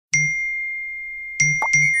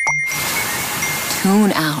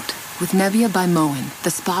Coon out with Nebia by Moen,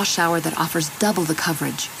 the spa shower that offers double the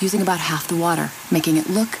coverage using about half the water, making it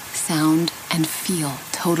look, sound, and feel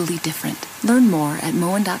totally different. Learn more at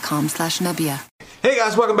moen.com/Nebia. Hey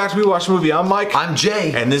guys, welcome back to We Watch the Movie. I'm Mike. I'm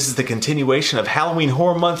Jay. And this is the continuation of Halloween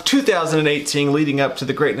Horror Month 2018, leading up to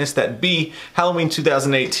the greatness that be Halloween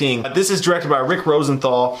 2018. This is directed by Rick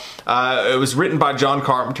Rosenthal. It was written by John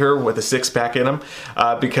Carpenter with a six-pack in him,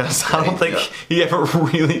 because I don't think he ever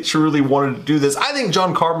really truly wanted to do this. I think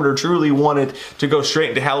John Carpenter truly wanted to go straight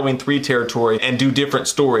into Halloween 3 territory and do different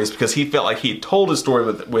stories, because he felt like he told a story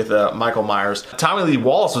with Michael Myers. Tommy Lee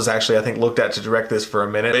Wallace was actually, I think, looked at to direct this for a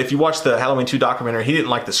minute. If you watch the Halloween 2 documentary, he didn't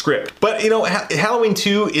like the script. But, you know, Halloween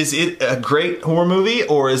 2, is it a great horror movie,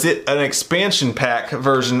 or is it an expansion pack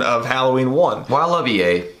version of Halloween 1? Well, I love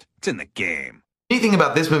EA. It's in the game. Anything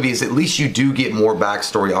about this movie is at least you do get more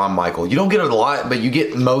backstory on Michael. You don't get a lot, but you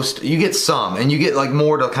get some, and you get like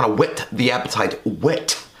more to kind of whet the appetite.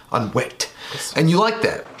 Wet. And you like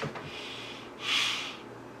that.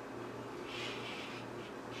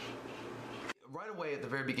 At the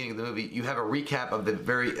very beginning of the movie, you have a recap of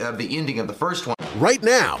the ending of the first one. Right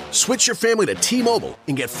now, switch your family to T-Mobile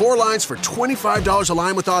and get 4 lines for $25 a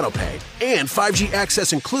line with AutoPay and 5G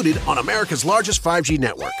access included on America's largest 5G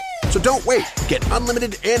network. So don't wait. Get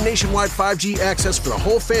unlimited and nationwide 5G access for the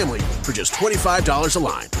whole family for just $25 a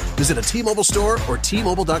line. Visit a T-Mobile store or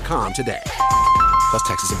T-Mobile.com today. Plus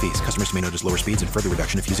taxes and fees. Customers may notice lower speeds and further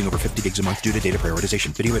reduction if using over 50 gigs a month due to data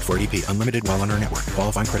prioritization. Video at 480p. Unlimited while on our network.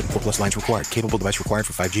 Qualifying credit and 4+ lines required. Capable device required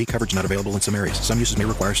for 5G. Coverage not available in some areas. Some uses may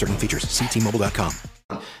require certain features. See T-Mobile.com.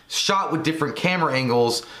 Shot with different camera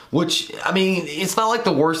angles, which, I mean, it's not like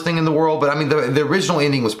the worst thing in the world, but I mean, the original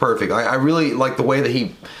ending was perfect. I really like the way that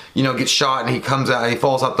he, you know, gets shot and he comes out and he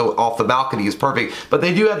falls off the balcony is perfect. But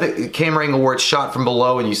they do have the camera angle where it's shot from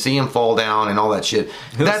below and you see him fall down and all that shit.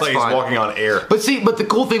 That's like fine. He's walking on air. But the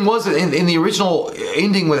cool thing was in the original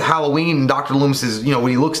ending with Halloween, Dr. Loomis is, you know,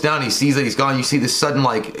 when he looks down, he sees that he's gone. You see this sudden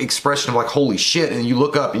like expression of like, holy shit, and you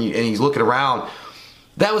look up and he's looking around.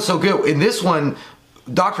 That was so good. In this one,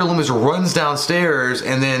 Dr. Loomis runs downstairs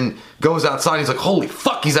and then goes outside. He's like, holy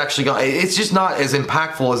fuck, he's actually gone. It's just not as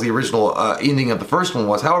impactful as the original ending of the first one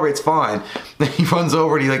was. However, it's fine. Then he runs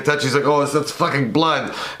over and he like touches, he's like, oh, that's fucking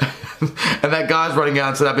blood. And that guy's running out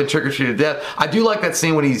and said, I've been trick-or-treated to death. I do like that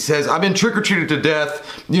scene when he says, I've been trick-or-treated to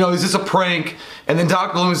death. You know, is this a prank? And then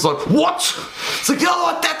Dr. Loomis is like, what? It's like, oh,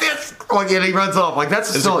 what that is? Like, and he runs off. Like,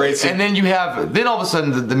 that's a great scene. And then you have, then all of a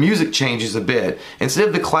sudden the music changes a bit. Instead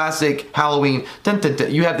of the classic Halloween, dun, dun,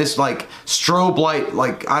 dun, you have this like strobe light,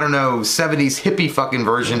 like, I don't know, 70s hippie fucking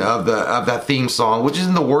version of that theme song, which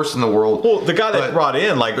isn't the worst in the world. Well, the guy that brought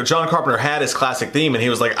in, like, John Carpenter had his classic theme, and he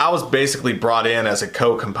was like, I was basically brought in as a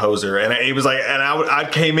co-composer. And he was like, and I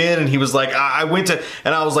came in and he was like, I went to,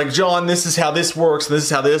 and I was like, John, this is how this works, and this is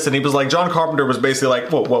how this, and he was like, John Carpenter was basically like,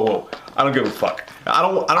 whoa, I don't give a fuck.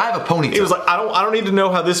 I have a ponytail. He was like, I don't need to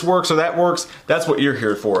know how this works or that works. That's what you're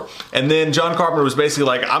here for. And then John Carpenter was basically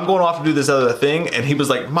like, I'm going off to do this other thing. And he was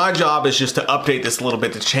like, my job is just to update this a little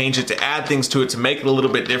bit, to change it, to add things to it, to make it a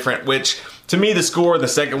little bit different, which to me, the score, the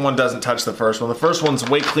second one doesn't touch the first one. The first one's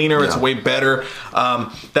way cleaner. Yeah. It's way better.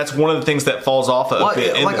 That's one of the things that falls off a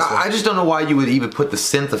bit in this one. I just don't know why you would even put the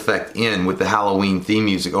synth effect in with the Halloween theme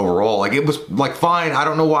music overall. Like, it was like fine. I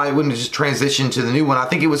don't know why it wouldn't just transition to the new one. I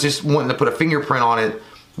think it was just wanting to put a fingerprint on it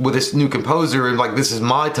with this new composer and like, this is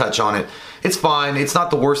my touch on it. It's fine. It's not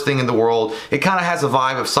the worst thing in the world. It kind of has a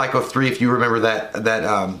vibe of Psycho 3 if you remember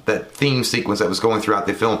that theme sequence that was going throughout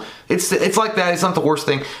the film. It's like that. It's not the worst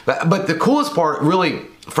thing. But the coolest part really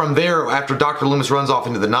from there, after Dr. Loomis runs off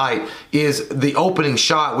into the night, is the opening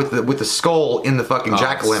shot with the skull in the fucking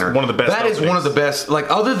jack-o'-lantern. One of the best. That is one of the best. Like,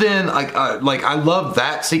 other than like I love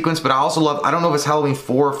that sequence, but I also love, I don't know if it's Halloween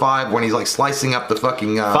 4 or 5 when he's like slicing up the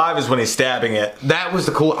fucking 5 is when he's stabbing it. That was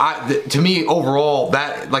the cool. To me overall,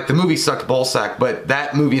 that, like, the movie sucked ballsack, but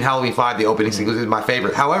that movie in Halloween 5, the opening sequence, is my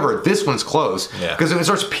favorite. However, this one's close because if it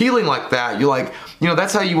starts peeling like that, you're like, you know,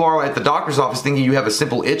 that's how you are at the doctor's office thinking you have a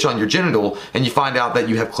simple itch on your genital, and you find out that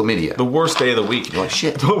you have chlamydia. The worst day of the week. You're like,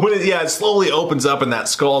 shit. When it slowly opens up and that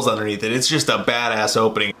skull's underneath it. It's just a badass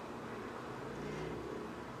opening.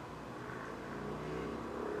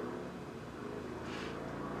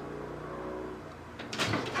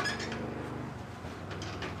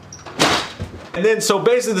 And then, so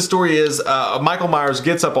basically the story is Michael Myers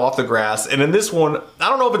gets up off the grass, and in this one, I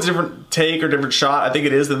don't know if it's different take or different shot, I think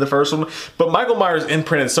it is, than the first one. But Michael Myers'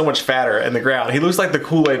 imprint is so much fatter in the ground. He looks like the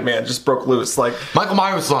Kool-Aid Man just broke loose. Like Michael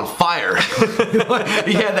Myers was on fire.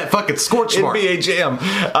 He had that fucking scorch mark. NBA Jam.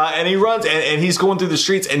 And he runs and he's going through the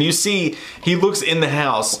streets, and you see he looks in the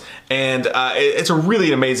house, and it's a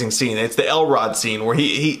really amazing scene. It's the Elrod scene where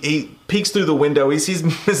he peeks through the window. He sees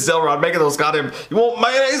Mrs. Elrod making those goddamn, you want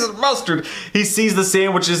mayonnaise and mustard. He sees the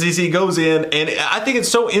sandwiches. He goes in, and I think it's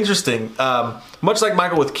so interesting. Much like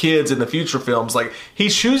Michael with kids in the future films, like he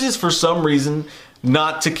chooses for some reason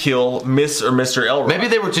not to kill Miss or Mr. Elrod. Maybe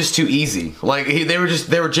they were just too easy. Like they were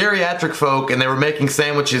geriatric folk, and they were making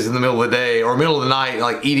sandwiches in the middle of the day or middle of the night,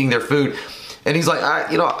 like eating their food. And he's like,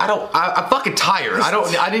 I'm fucking tired.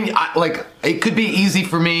 It could be easy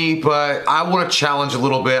for me, but I want to challenge a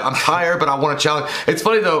little bit. I'm tired, but I want to challenge. It's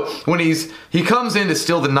funny though, when he comes in to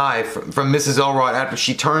steal the knife from Mrs. Elrod after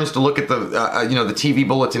she turns to look at the the TV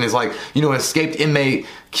bulletin, is like, escaped inmate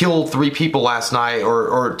killed 3 people last night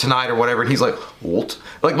or tonight or whatever, and he's like, what?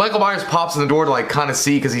 Like Michael Myers pops in the door to like kind of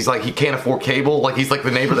see, because he's like, he can't afford cable, like he's like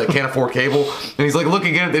the neighbor that can't afford cable, and he's like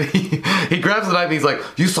looking at it, and he grabs the knife and he's like,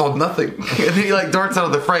 you saw nothing, and then he like darts out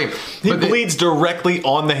of the frame. He bleeds directly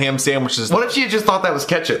on the ham sandwiches. What if she had just thought that was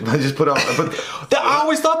ketchup? I just put on. I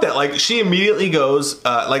always thought that. Like she immediately goes,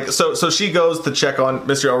 so she goes to check on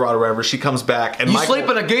Mr. Elrod or whatever. She comes back and you Michael,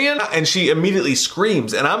 sleeping again? And she immediately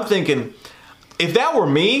screams, and I'm thinking, if that were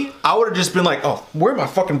me, I would have just been like, "Oh, where am I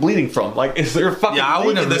fucking bleeding from? Like, is there a fucking?" Yeah, I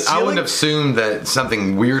wouldn't have assumed that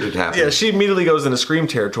something weird had happened. Yeah, she immediately goes into scream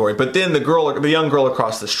territory, but then the young girl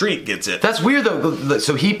across the street gets it. That's weird though.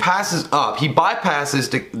 So he passes up, he bypasses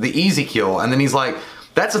the easy kill, and then he's like,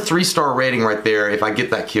 "That's a 3-star rating right there. If I get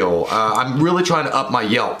that kill, I'm really trying to up my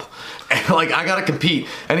Yelp." And like, I gotta compete.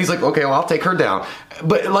 And he's like, okay, well, I'll take her down.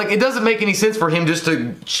 But like, it doesn't make any sense for him just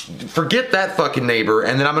to forget that fucking neighbor,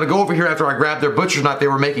 and then I'm gonna go over here after I grab their butcher's knife they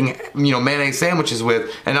were making, mayonnaise sandwiches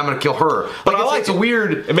with, and I'm gonna kill her. But it's a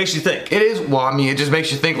weird. It makes you think. It is. Well, I mean, it just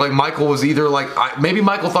makes you think like Michael was either like, maybe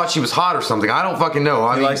Michael thought she was hot or something. I don't fucking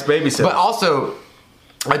know. He likes babysitting. But also,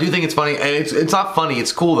 I do think it's funny, and it's not funny,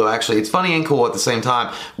 it's cool though, actually. It's funny and cool at the same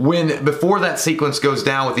time. Before that sequence goes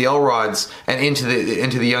down with the Elrods and into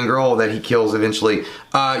the young girl that he kills eventually,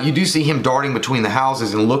 you do see him darting between the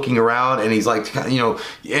houses and looking around, and he's like, and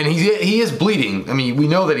he is bleeding. I mean, we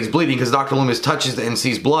know that he's bleeding because Dr. Loomis touches and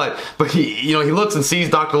sees blood, but he looks and sees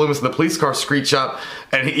Dr. Loomis in the police car screech up,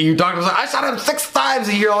 and Dr. like, I shot him 6 times,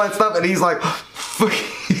 and you hear all that stuff, and he's like,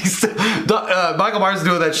 Michael Myers is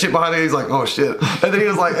doing that shit behind him. He's like, oh shit, and then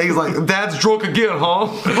he's like, Dad's drunk again, huh?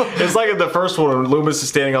 It's like in the first one when Loomis is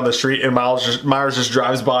standing on the street and Myers just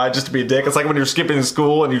drives by just to be a dick. It's like when you're skipping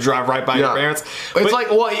school and you drive right by your parents.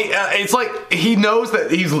 It's like he knows that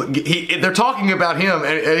they're talking about him,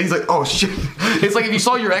 and he's like, oh shit. It's like if you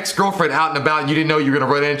saw your ex-girlfriend out and about and you didn't know you were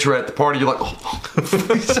gonna run into her at the party, you're like,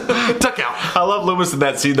 oh. Duck out. I love Loomis in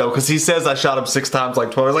that scene though, because he says I shot him 6 times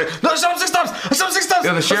like 12. He's like, no, I shot him 6 times. I shot him 6 times.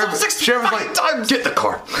 Yeah, the sheriff was like, times. Get the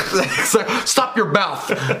car. Stop your mouth.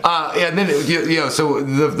 And then so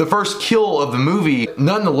the first kill of the movie,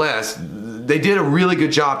 nonetheless, they did a really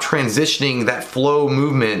good job transitioning that flow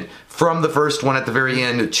movement from the first one at the very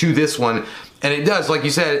end to this one, and it does, like you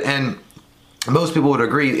said, and most people would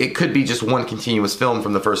agree it could be just one continuous film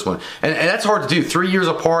from the first one, and that's hard to do. 3 years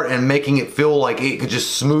apart and making it feel like it could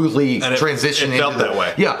just smoothly transition. It felt that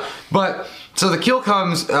way. Yeah, but. So the kill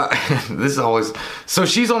comes, this is always, so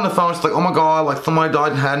she's on the phone, she's like, oh my god, like somebody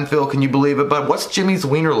died in Haddonfield, can you believe it? But what's Jimmy's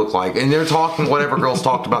wiener look like? And they're talking whatever girls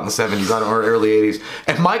talked about in the 70s, or early 80s.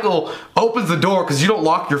 And Michael opens the door, because you don't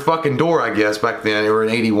lock your fucking door, I guess, back then, or in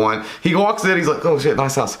 81. He walks in, he's like, oh shit,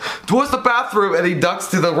 nice house. Towards the bathroom, and he ducks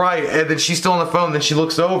to the right, and then she's still on the phone, then she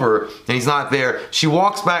looks over, and he's not there. She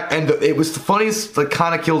walks back, and it was the funniest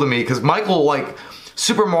kind of kill to me, because Michael, like,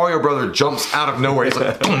 Super Mario Brother jumps out of nowhere. He's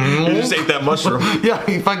like, he just ate that mushroom. Yeah,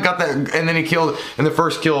 he fucking got that, and then he killed in the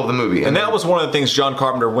first kill of the movie. And that was one of the things John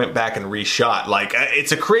Carpenter went back and reshot. Like,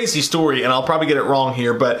 it's a crazy story, and I'll probably get it wrong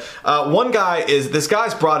here, but this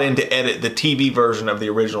guy's brought in to edit the TV version of the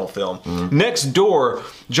original film. Mm-hmm. Next door,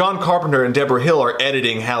 John Carpenter and Deborah Hill are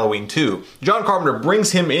editing Halloween 2. John Carpenter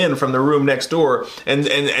brings him in from the room next door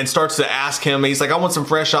and starts to ask him, he's like, I want some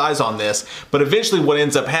fresh eyes on this. But eventually what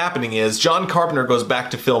ends up happening is John Carpenter goes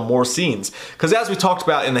back to film more scenes. Because as we talked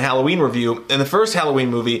about in the Halloween review, in the first Halloween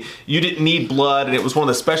movie, you didn't need blood, and it was one of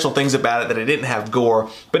the special things about it that it didn't have gore.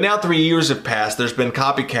 But now 3 years have passed, there's been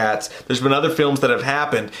copycats, there's been other films that have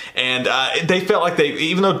happened, and they felt like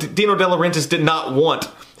even though Dino De Laurentiis did not want,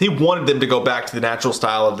 he wanted them to go back to the natural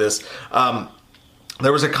style of this.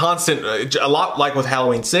 there was a constant, a lot like with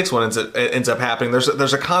Halloween 6 when it ends up happening,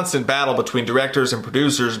 there's a constant battle between directors and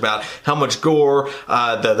producers about how much gore,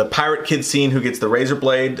 the pirate kid scene who gets the razor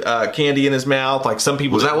blade candy in his mouth, like some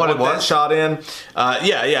people was that what it was? That shot in.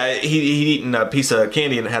 Yeah, he'd eaten a piece of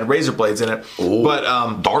candy and it had razor blades in it. Ooh,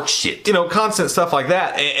 but dark shit. You know, constant stuff like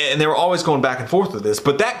that, and they were always going back and forth with this.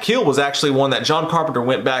 But that kill was actually one that John Carpenter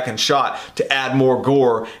went back and shot to add more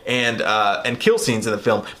gore and kill scenes in the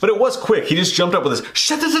film. But it was quick. He just jumped up with his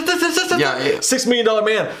 $6 million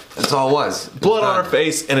man. That's all it was. Blood on her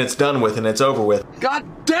face, and it's done with, and it's over with.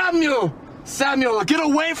 God damn you, Samuel! Get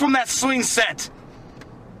away from that swing set.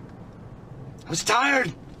 I was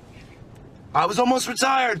tired. I was almost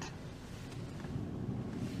retired.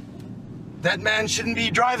 That man shouldn't be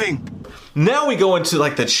driving. Now we go into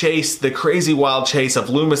like the chase, the crazy wild chase of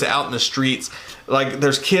Loomis out in the streets. Like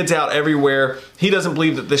there's kids out everywhere. He doesn't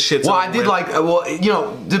believe that this shit's well, over I did with. like, well, you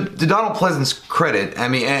know, to Donald Pleasance's credit, I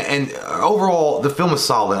mean, and overall, the film is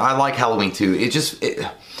solid. I like Halloween 2.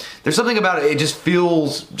 There's something about it, it just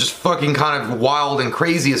feels just fucking kind of wild and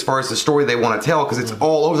crazy as far as the story they want to tell, because it's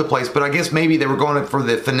all over the place. But I guess maybe they were going for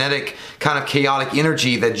the phonetic kind of chaotic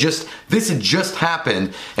energy that this had just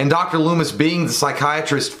happened, and Dr. Loomis, being the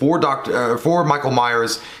psychiatrist for Michael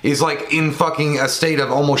Myers, is like in fucking a state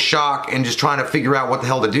of almost shock and just trying to figure out what the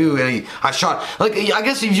hell to do. And I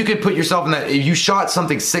guess if you could put yourself in that, if you shot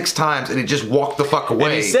something 6 times and it just walked the fuck away.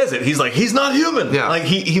 And he says it. He's like, he's not human. Yeah. Like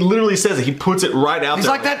he literally says it. He puts it right out He's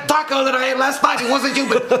there. like, that taco that I ate last night, it wasn't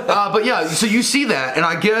human. But yeah, so you see that, and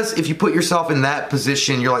I guess if you put yourself in that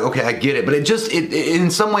position, you're like, okay, I get it. But it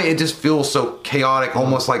in some way, it just feels so chaotic,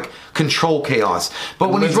 almost like control chaos.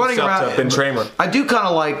 But when he's running around, Ben Tramer. I do kind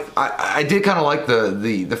of like, I did kind of like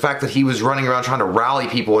the fact that he was running around trying to rally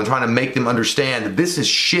people and trying to make them understand that this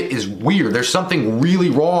shit is weird. There's something really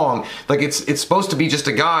wrong. Like it's supposed to be just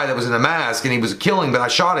a guy that was in a mask and he was killing, but I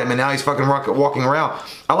shot him and now he's fucking walking around.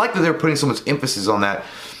 I like that they're putting so much emphasis on that.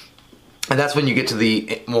 And that's when you get to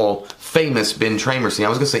the, famous Ben Tramer scene. I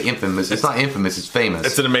was going to say infamous. It's not infamous, it's famous.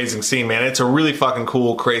 It's an amazing scene, man. It's a really fucking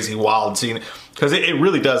cool, crazy, wild scene. Because it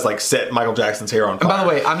really does, like, set Michael Jackson's hair on fire. And by the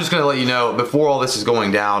way, I'm just going to let you know, before all this is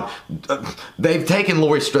going down, they've taken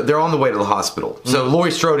Laurie Strode. They're on the way to the hospital. So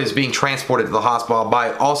Laurie Strode is being transported to the hospital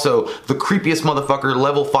by also the creepiest motherfucker,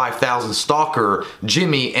 level 5000 stalker,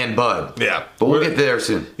 Jimmy and Bud. Yeah. But we'll get there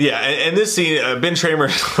soon. Yeah, and this scene, Ben Tramer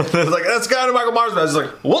is like, that's kind of Michael Myers. I was like,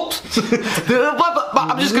 whoops. But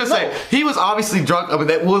I'm just going to say, he was obviously drunk. I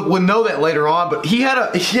mean, we'll know that later on, but he had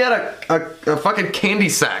a fucking candy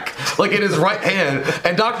sack, like in his right hand,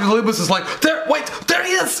 and Dr. Loomis is like, there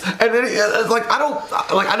he is, and then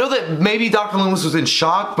I know that maybe Dr. Loomis was in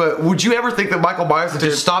shock, but would you ever think that Michael Myers had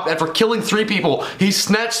just stopped after killing 3 people? He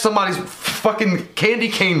snatched somebody's fucking candy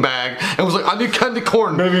cane bag and was like, I need candy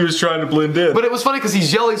corn. Maybe he was trying to blend in. But it was funny because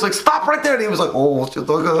he's yelling, he's like, stop right there, and he was like, oh, don't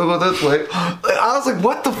go this way. I was like,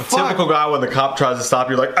 what the fuck? Typical guy, when the cop tries to stop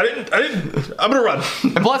you, like, I didn't, I'm gonna run.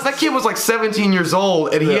 And plus, that kid was like 17 years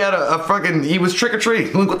old, and he had a fucking, he was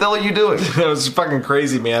trick-or-treat. What the hell are you doing? That was fucking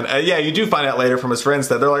crazy, man. Yeah, you do find out later from his friends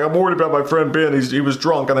that they're like, I'm worried about my friend Ben. He was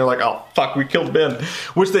drunk, and they're like, oh fuck, we killed Ben,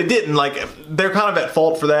 which they didn't. Like, they're kind of at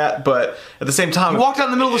fault for that, but at the same time, You walked out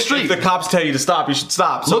in the middle of the street. If the cops tell you to stop, you should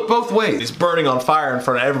stop. So Look both ways. he's burning on fire in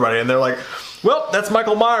front of everybody, and they're like, well, that's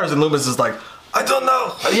Michael Myers, and Loomis is like, I don't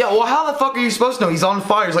know. Yeah, well, how the fuck are you supposed to know? He's on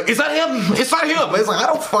fire. He's like, is that him? It's not him. It's like, I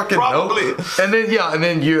don't fucking Probably. know. And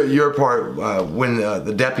then your part when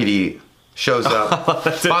the deputy shows up.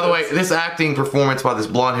 By the way, this acting performance by this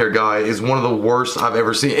blonde-haired guy is one of the worst I've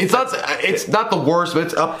ever seen. It's not the worst, but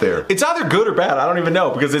it's up there. It's either good or bad. I don't even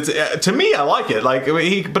know, because it's to me, I like it. Like, I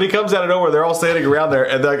mean, but he comes out of nowhere. They're all standing around there,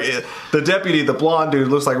 and the deputy, the blonde dude,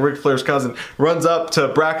 looks like Ric Flair's cousin, runs up to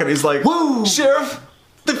Brackett. He's like, "Woo, Sheriff!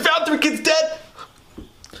 They found 3 kids dead.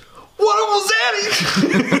 One of them was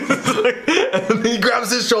Annie." And he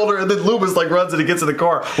grabs his shoulder, and then Loomis like runs and he gets in the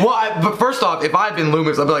car. Well, but first off, if I had been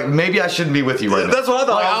Loomis, I'd be like, maybe I shouldn't be with you right now. That's what I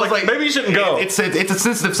thought. I was like, maybe you shouldn't go. It's a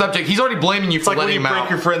sensitive subject. He's already blaming you for It's like when letting you him break out.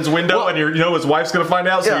 your friend's window and his wife's gonna find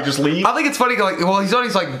out, so you just leave. I think it's funny. Like, well, he's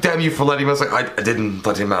always like, "Damn you for letting him." I was like, "I didn't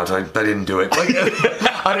let him out. I didn't do it. Like,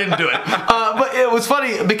 I didn't do it." But it was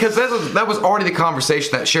funny because that was already the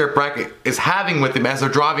conversation that Sheriff Brackett is having with him as they're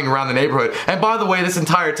driving around the neighborhood. And by the way, this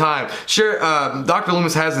entire time, Dr.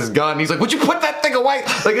 Loomis has his gun. He's like, "Would you put that thing away?"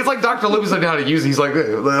 Like, it's like Dr. Loomis doesn't know how to use it. He's like,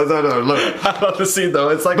 "No, look." I love the scene though.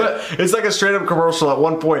 It's like a straight up commercial at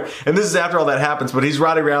one point, and this is after all that happens. But he's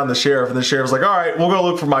riding around the sheriff, and the sheriff's like, "All right, we'll go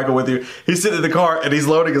look for Michael with you." He's sitting in the car and he's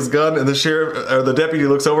loading his gun, and the sheriff or the deputy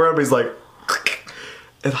looks over at him. He's like,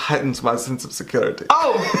 "It heightens my sense of security."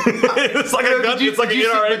 Oh, it's like a gun. It's like an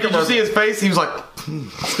NRA Did you commercial. see his face? He was like, when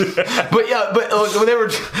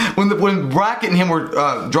Brackett and him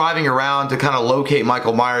were driving around to kind of locate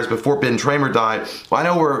Michael Myers before Ben Tramer died. Well, I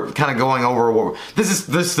know we're kind of going over this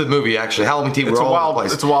is the movie actually. Halloween TV. We're all over the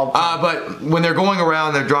place. It's a wild. But when they're going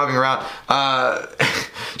around, they're driving around.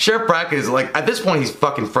 Sheriff Brackett is like, at this point, he's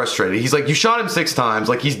fucking frustrated. He's like, you shot him 6 times,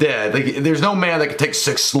 like he's dead. Like there's no man that can take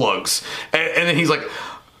 6 slugs. And then he's like,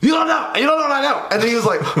 you don't know what I know. And then he was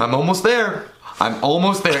like, I'm almost there.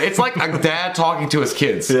 It's like a dad talking to his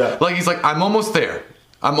kids. Yeah. Like he's like, I'm almost there.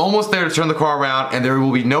 I'm almost there to turn the car around, and there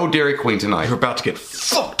will be no Dairy Queen tonight. You're about to get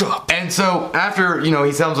fucked up. And so after,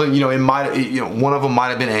 he sounds like, one of them might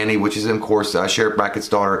have been Annie, which is, of course, Sheriff Brackett's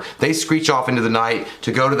daughter. They screech off into the night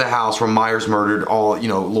to go to the house where Myers murdered all,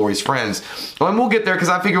 Laurie's friends. Well, and we'll get there because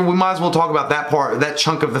I figure we might as well talk about that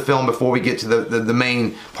chunk of the film before we get to the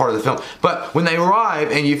main part of the film. But when they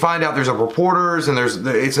arrive and you find out there's reporters and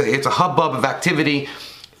it's a hubbub of activity.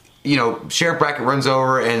 Sheriff Brackett runs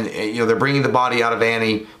over and they're bringing the body out of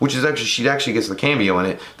Annie, which is she actually gets the cameo in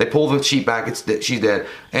it. They pull the sheet back, she's dead.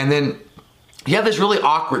 And then you have this really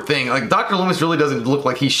awkward thing. Like Dr. Loomis really doesn't look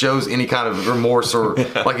like he shows any kind of remorse or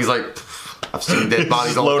like he's like, I've seen dead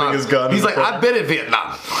bodies all the time. His gun. He's like, I've been in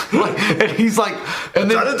Vietnam. And he's like,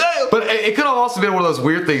 and then, but it could have also been one of those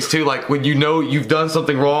weird things too, like when you've done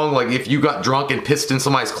something wrong, like if you got drunk and pissed in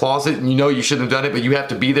somebody's closet and you shouldn't have done it, but you have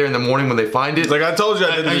to be there in the morning when they find it. He's like, I told you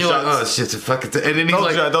I did the shots. Like, oh, shit's a fucking and then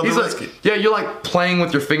he's like, yeah, you're like playing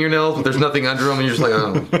with your fingernails, but there's nothing under them, and you're just like,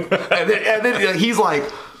 oh. and then he's like,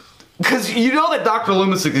 because that Dr.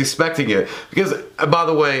 Loomis is expecting it. Because, by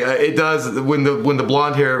the way, it does, when the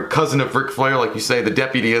blonde hair cousin of Ric Flair, like you say, the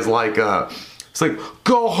deputy is like, it's like,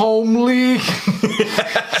 go home, Lee.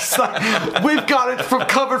 It's like, we've got it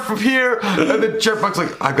covered from here. And then Sheriff Buck's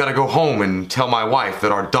like, I've got to go home and tell my wife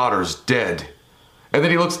that our daughter's dead. And then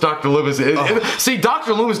he looks at Dr. Loomis. See,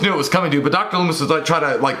 Dr. Loomis knew it was coming, dude, but Dr. Loomis was like trying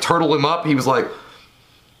to like turtle him up. He was like,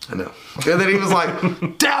 I know. And then he was like,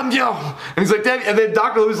 damn you. And he's like, damn you. And then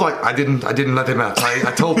Dr. Loomis was like, I didn't let him out.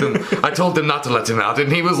 I told him not to let him out.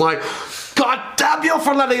 And he was like, God damn you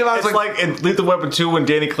for letting him out. It's like in Lethal Weapon 2 when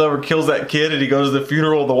Danny Glover kills that kid and he goes to the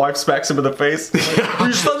funeral and the wife smacks him in the face. Like,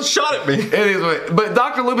 your son shot at me. But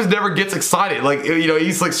Dr. Loomis never gets excited. Like,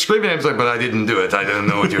 he's like screaming at him. He's like, but I didn't do it. I didn't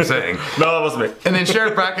know what you're saying. No, that wasn't me. And then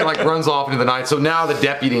Sheriff Brackett like runs off into the night. So now the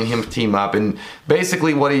deputy and him team up. And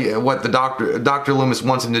basically what the Dr. Loomis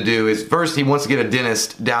wants him to do is first he wants to get a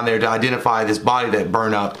dentist down there to identify this body that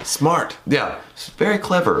burned up. Smart. Yeah. It's very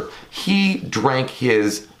clever. He drank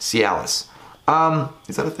his Cialis.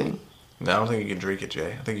 Is that a thing? No, I don't think you can drink it,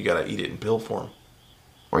 Jay. I think you gotta eat it in pill form.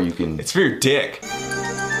 Or you can... It's for your dick.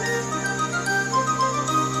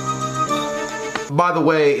 By the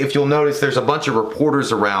way, if you'll notice, there's a bunch of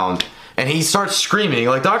reporters around, and he starts screaming.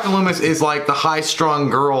 Like, Dr. Loomis is like the high-strung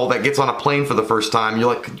girl that gets on a plane for the first time.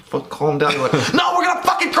 You're like, can you fucking calm down? You're like, no, we're gonna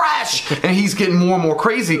fucking crash! And he's getting more and more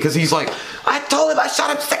crazy, because he's like, I told him I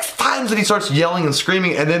shot him 6 times! And he starts yelling and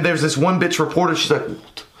screaming, and then there's this one bitch reporter, she's like...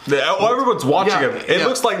 Everyone's watching him. It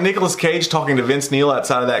looks like Nicolas Cage talking to Vince Neil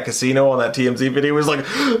outside of that casino on that TMZ video. He was like,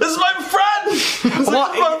 this is my friend! This is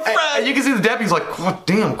my friend! And you can see the deputy's like, God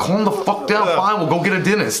damn, calm the fuck down. Fine, we'll go get a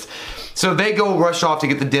dentist. So they go rush off to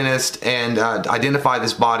get the dentist and identify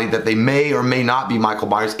this body that they may or may not be Michael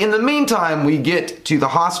Myers. In the meantime, we get to the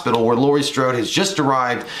hospital where Laurie Strode has just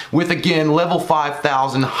arrived with, again, level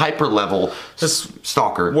 5000 hyper level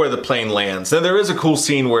stalker. Where the plane lands. And there is a cool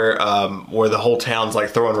scene where the whole town's like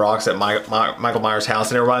throwing rocks at Michael Myers'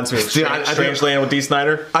 house, and it reminds me of Strangeland with Dee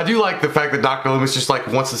Snider. I do like the fact that Dr. Loomis just like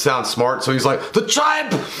wants to sound smart, so he's like, the tribe!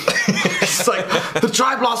 It's like, the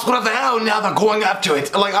tribe lost one of their own, now they're going after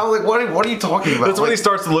it. Like, I was like, what are you talking about? That's when he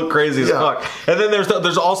starts to look crazy as fuck. And then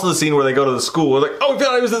there's also the scene where they go to the school. We're like, oh, we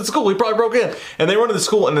found out he was at the school. He probably broke in. And they run to the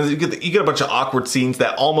school, and then you get a bunch of awkward scenes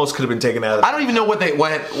that almost could have been taken out of it. I don't even know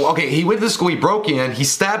okay, he went to the school, he broke in, he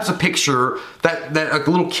stabs a picture that a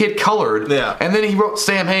little kid colored. Yeah. And then he wrote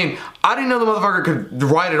Sam Hain. I didn't know the motherfucker could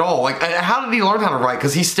write at all. Like, how did he learn how to write?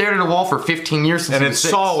 Because he stared at a wall for 15 years since and he was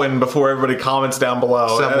 6. And it's Sawin before everybody comments down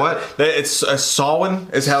below. What? It's Sawin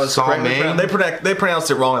is how it's correct. They pronounced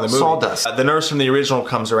it wrong in the movie. Sawdust. The nurse from the original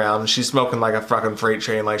comes around, and she's smoking like a fucking freight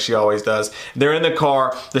train like she always does. They're in the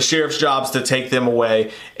car. The sheriff's job's to take them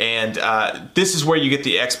away. And this is where you get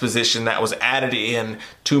the exposition that was added in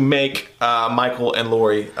to make Michael and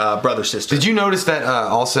Laurie brother-sister. Did you notice that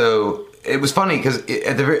also... It was funny because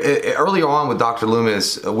earlier on with Dr.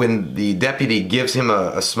 Loomis, when the deputy gives him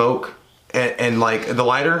a smoke, and like the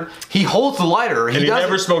lighter, he holds the lighter. He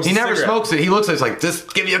never smokes. He a never cigarette. smokes it. He looks at it, it's like,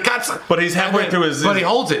 just give you a cancer. But he's halfway through his. But he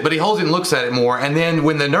holds it. But he holds it and looks at it more. And then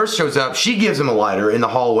when the nurse shows up, she gives him a lighter in the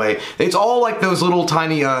hallway. It's all like those little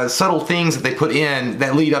tiny subtle things that they put in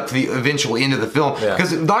that lead up to the eventual end of the film.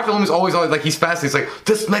 Because Dr. Loomis always like he's fast. He's like,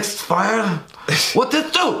 this makes fire. What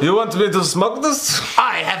this do? You want me to smoke this?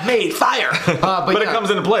 I have made fire. But it comes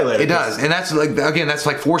into play later. It does, and that's like again, that's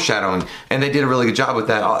like foreshadowing, and they did a really good job with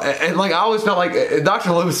that. And like I always felt like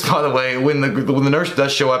Dr. Loomis, by the way, when the nurse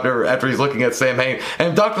does show up after he's looking at Sam Hain,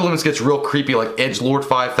 and Dr. Loomis gets real creepy, like Edgelord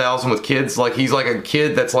 5000 with kids, like he's like a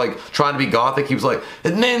kid that's like trying to be gothic. He was like,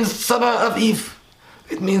 it means Summer of Eve.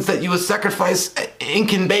 It means that you would sacrifice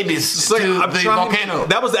Incan babies to the volcano.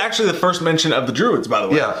 That was actually the first mention of the Druids, by the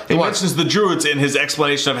way. Yeah, he mentions the Druids in his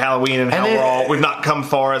explanation of Halloween and how we've not come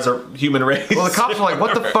far as a human race. Well, the cops are like,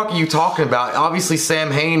 what the fuck are you talking about? Obviously,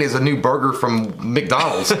 Sam Hain is a new burger from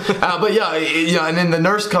McDonald's. But yeah, and then the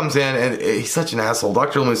nurse comes in, and he's such an asshole.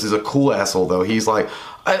 Dr. Loomis is a cool asshole, though. He's like,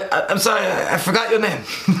 I'm sorry, I forgot your name.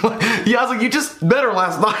 Yeah, I was like, you just met her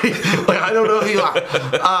last night. Like, I don't know who you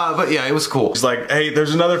are. But yeah, it was cool. He's like, hey,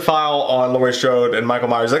 there's another file on Laurie Strode, and Michael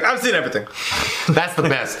Myers like, I've seen everything. That's the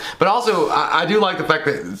best. But also, I do like the fact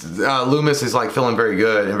that Loomis is like feeling very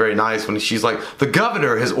good and very nice when she's like, the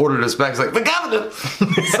governor has ordered us back. He's like, the governor?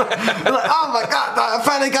 He's like, oh my God, I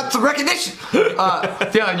finally got some recognition.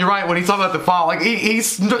 Yeah, and you're right, when he's talking about the file, like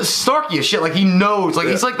he's snarky as shit. Like he knows, like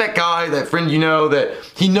he's like that guy, that friend you know that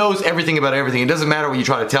he knows everything about everything. It doesn't matter what you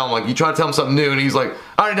try to tell him. Like you try to tell him something new, and he's like,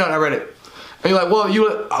 I already know it. I read it. And you're like, well,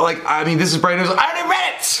 this is brand new. Like, I already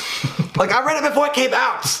read it. Like I read it before it came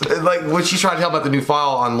out. Like when she's trying to tell about the new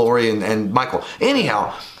file on Laurie and Michael.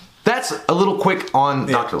 Anyhow, that's a little quick on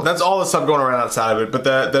Dr. Loomis. That's all the stuff going around outside of it. But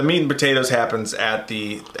the meat and potatoes happens at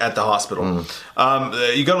the hospital.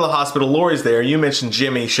 You go to the hospital. Laurie's there. You mentioned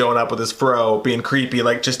Jimmy showing up with his fro, being creepy,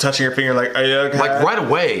 like just touching her finger, like, are you okay? Like right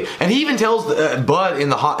away. And he even tells Bud in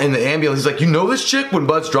the ambulance. He's like, you know this chick? When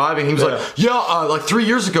Bud's driving, he was like, yeah, like 3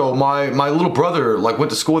 years ago, my little brother like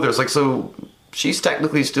went to school there. It's like, so. She's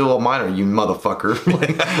technically still a minor, you motherfucker.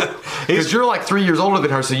 Because you're like 3 years older than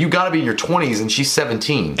her, so you got to be in your 20s, and she's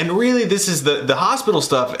 17. And really, this is the hospital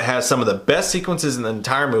stuff has some of the best sequences in the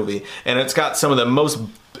entire movie, and it's got some of the most.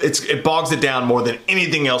 It bogs it down more than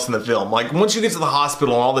anything else in the film. Like once you get to the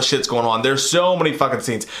hospital and all the shit's going on, there's so many fucking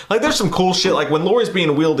scenes. Like there's some cool shit. Like when Laurie's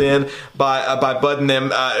being wheeled in by Bud and them,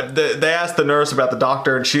 they asked the nurse about the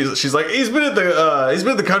doctor, and she's like, he's been at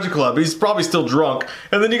the country club. He's probably still drunk.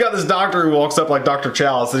 And then you got this doctor who walks up like Dr.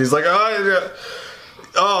 Chalice, and he's like,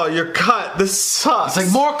 oh, you're cut. This sucks. It's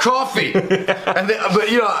like more coffee. But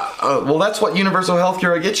well, that's what universal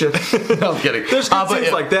healthcare get you. No, I'm kidding. There's good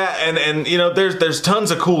scenes like that, and there's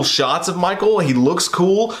tons of cool shots of Michael. He looks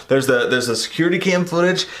cool. There's the security cam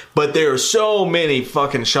footage, but there are so many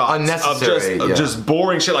fucking shots unnecessary of just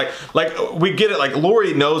boring shit. Like we get it. Like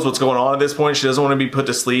Laurie knows what's going on at this point. She doesn't want to be put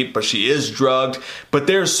to sleep, but she is drugged. But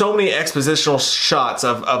there's so many expositional shots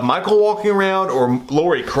of Michael walking around or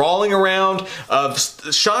Laurie crawling around, of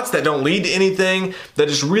shots that don't lead to anything, that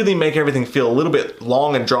just really make everything feel a little bit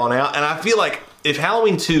long and drawn out. And I feel like if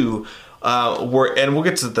Halloween 2 and we'll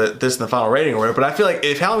get to this in the final rating or whatever, but I feel like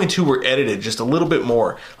if Halloween 2 were edited just a little bit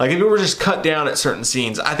more, like if it were just cut down at certain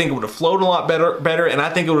scenes, I think it would have flowed a lot better, and I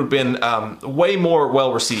think it would have been way more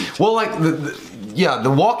well received. Well, like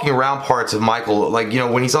the walking around parts of Michael, like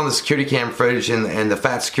when he's on the security cam footage and the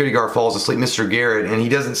fat security guard falls asleep, Mr. Garrett, and he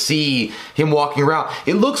doesn't see him walking around.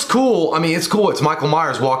 It looks cool. I mean, it's cool. It's Michael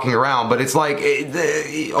Myers walking around, but it's like,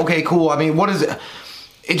 okay, cool. I mean, what is it?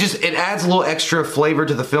 It adds a little extra flavor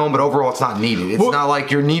to the film, but overall it's not needed. It's not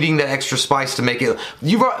like you're needing that extra spice to make it.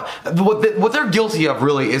 What they're guilty of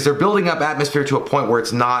really is they're building up atmosphere to a point where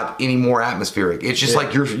it's not any more atmospheric. It's just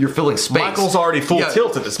like you're filling space. Michael's already full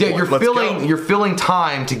tilt at this point. Yeah, you're filling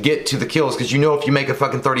time to get to the kills, because if you make a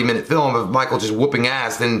fucking 30-minute film of Michael just whooping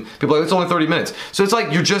ass, then people are like, it's only 30 minutes. So it's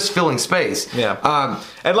like you're just filling space. Yeah.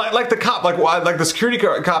 And like the cop, like the security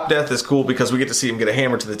cop death is cool because we get to see him get a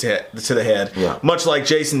hammer to the head. Yeah. Much like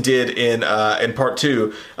Jason did in part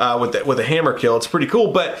 2 with a hammer kill. It's pretty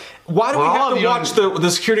cool, but why do we have to watch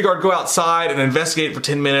the security guard go outside and investigate for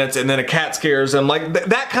 10 minutes and then a cat scares him? Like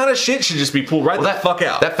that kind of shit should just be pulled the fuck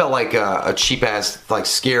out. That felt like a cheap ass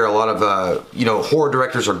scare a lot of horror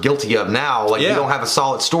directors are guilty of now. Like you don't have a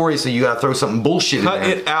solid story, so you got to throw something bullshit in there. Cut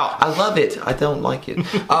it out. I love it. I don't like it.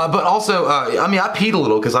 But also, I peed a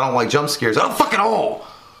little because I don't like jump scares. I don't fuck at all.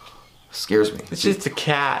 It scares me. It's just a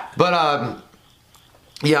cat. But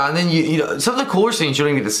yeah, and then some of the cooler scenes you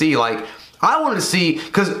don't get to see. Like I wanted to see,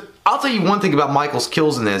 because I'll tell you one thing about Michael's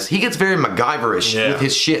kills in this. He gets very MacGyver-ish with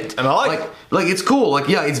his shit. And I like it. Like, it's cool. Like,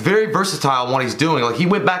 yeah, it's very versatile in what he's doing. Like, he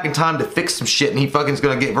went back in time to fix some shit, and he fucking's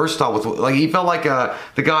gonna get versatile with, like, he felt like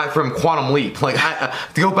the guy from Quantum Leap. Like,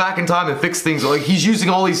 to go back in time and fix things. Like, he's using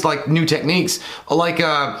all these, like, new techniques.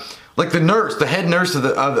 Like the nurse, the head nurse of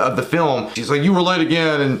the film. She's like, you were late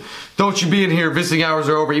again, and don't you be in here, visiting hours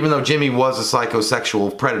are over. Even though Jimmy was a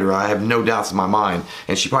psychosexual predator, I have no doubts in my mind.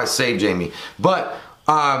 And she probably saved Jamie. But,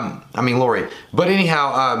 Lori. But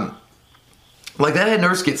anyhow, like that head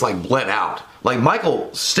nurse gets like bled out. Like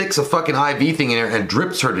Michael sticks a fucking IV thing in her and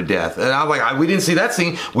drips her to death. And I'm like, we didn't see that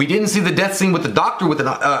scene. We didn't see the death scene with the doctor with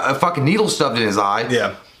a fucking needle stuffed in his eye.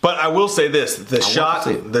 Yeah. But I will say this: the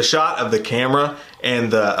shot of the camera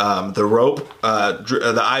and the rope,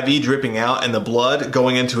 the IV dripping out, and the blood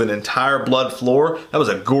going into an entire blood floor. That was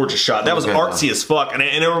a gorgeous shot. That was artsy as fuck, and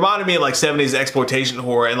it reminded me of like 70s exploitation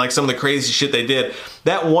horror and like some of the crazy shit they did.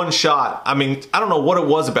 That one shot, I mean, I don't know what it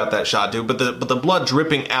was about that shot, dude, but the blood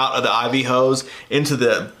dripping out of the IV hose into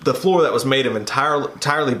the floor that was made of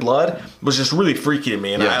entirely blood was just really freaky to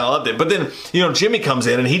me, and I loved it. But then Jimmy comes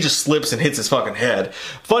in and he just slips and hits his fucking head.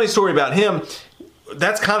 Funny story about him.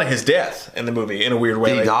 That's kind of his death in the movie in a weird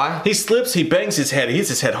way. Did he die? He slips, he bangs his head, he hits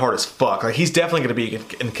his head hard as fuck. Like he's definitely going to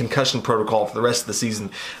be in concussion protocol for the rest of the season.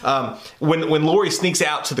 When Laurie sneaks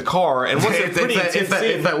out to the car, and what's that pretty intense scene?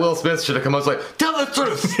 If that Will Smith should have come out, like, tell the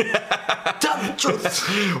truth, tell the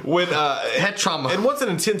truth. When head trauma. And what's an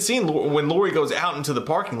intense scene when Laurie goes out into the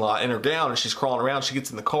parking lot in her gown and she's crawling around. She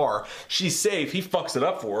gets in the car, she's safe. He fucks it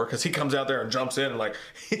up for her because he comes out there and jumps in and like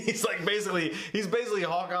he's basically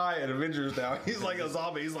Hawkeye and Avengers now. He's like a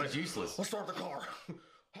zombie. He's like useless. Let's start the car.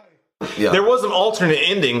 Yeah. There was an alternate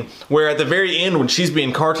ending where at the very end when she's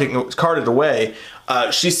being carted away,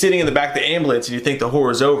 she's sitting in the back of the ambulance and you think the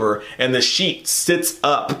horror's over and the sheet sits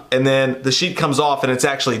up and then the sheet comes off and it's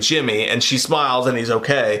actually Jimmy and she smiles and he's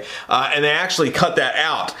okay. And they actually cut that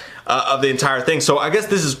out of the entire thing. So I guess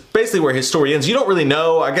this is basically where his story ends. You don't really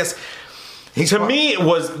know. I guess to me, it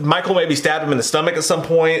was Michael maybe stabbed him in the stomach at some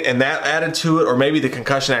point, and that added to it, or maybe the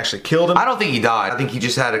concussion actually killed him. I don't think he died. I think he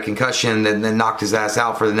just had a concussion and then knocked his ass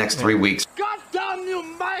out for the next 3 weeks. God damn you,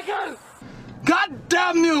 Michael! God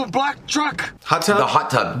damn you, black truck! Hot tub? The hot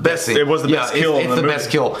tub. Best scene. It was the best kill in the movie. Best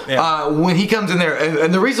kill. Yeah. When he comes in there,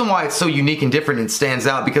 and the reason why it's so unique and different and stands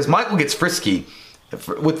out, because Michael gets frisky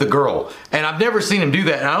with the girl, and I've never seen him do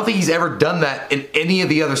that, and I don't think he's ever done that in any of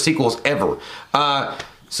the other sequels ever.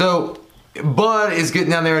 So Bud is getting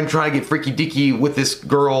down there and trying to get freaky deaky with this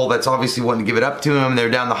girl that's obviously wanting to give it up to him. They're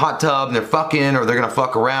down in the hot tub and they're fucking, or they're gonna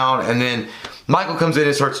fuck around, and then Michael comes in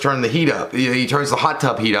and starts turning the heat up. He turns the hot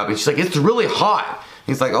tub heat up, and she's like, "It's really hot."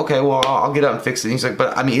 He's like, "Okay, well, I'll get up and fix it." And he's like,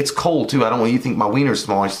 "But I mean, it's cold too. I don't want you to think my wiener's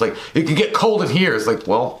small." And she's like, "It can get cold in here." It's like,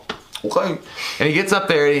 "Well, okay." And he gets up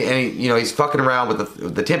there and he, he's fucking around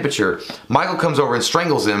with the temperature. Michael comes over and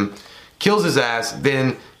strangles him, kills his ass.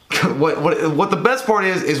 Then what the best part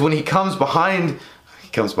is when he comes behind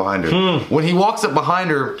her. When he walks up behind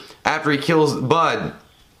her after he kills Bud,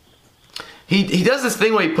 he does this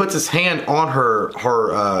thing where he puts his hand on her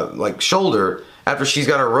like shoulder after she's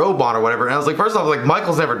got her robe on or whatever. And I was like, first off, like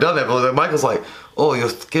Michael's never done that, but Michael's like, "Oh, your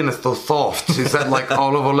skin is so soft." Is that like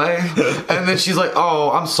olive oil? And then she's like,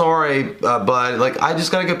 "Oh, I'm sorry, Bud. Like, I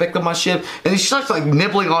just gotta go pick up my shit." And then she starts like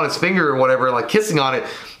nibbling on his finger or whatever, like kissing on it.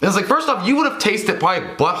 And it's like, first off, you would have tasted probably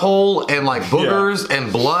butthole and like boogers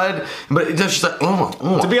and blood, but she's like,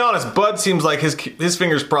 "Oh." To be honest, Bud seems like his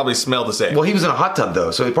fingers probably smell the same. Well, he was in a hot tub though,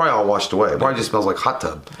 so he probably all washed away. It probably just smells like hot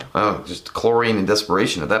tub. Just chlorine and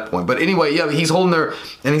desperation at that point. But anyway, yeah, he's holding her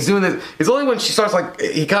and he's doing this. It's only when she starts like,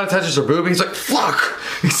 he kind of touches her boob and he's like, "Fuck."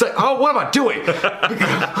 He's like, "Oh, what am I doing?"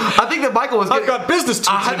 I think that Michael was. I've got business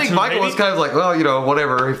to I think Michael was kind of like, "Well,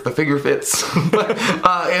 whatever, if the figure fits."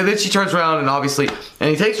 And then she turns around and obviously, and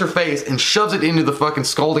he takes her face and shoves it into the fucking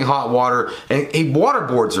scalding hot water, and he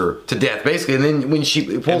waterboards her to death, basically. And then when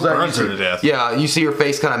she pulls out, burns her to death. Yeah, you see her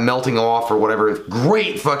face kind of melting off or whatever.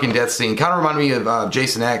 Great fucking death scene. Kind of reminded me of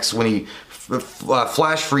Jason X when he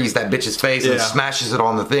flash freeze that bitch's face and smashes it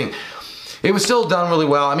on the thing. It was still done really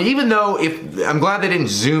well. I mean, even though I'm glad they didn't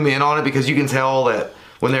zoom in on it, because you can tell that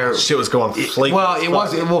when they're shit was going flaky. Well, it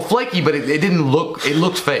was flaky, but it didn't look. It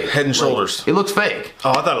looked fake. Head and shoulders. It looked fake. Oh,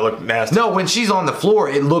 I thought it looked nasty. No, when she's on the floor,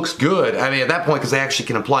 it looks good. I mean, at that point, because they actually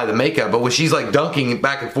can apply the makeup. But when she's like dunking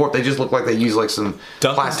back and forth, they just look like they use like some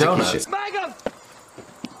plastic shit.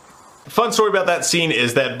 Fun story about that scene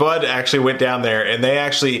is that Bud actually went down there and they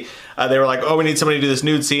actually they were like, oh, we need somebody to do this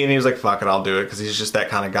nude scene. And he was like, fuck it, I'll do it, because he's just that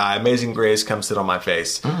kind of guy. Amazing Grace, come sit on my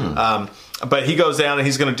face. But he goes down and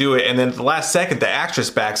he's going to do it. And then at the last second, the actress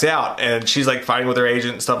backs out. And she's like fighting with her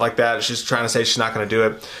agent and stuff like that. She's trying to say she's not going to do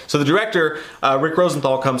it. So the director, Rick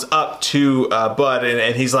Rosenthal, comes up to Bud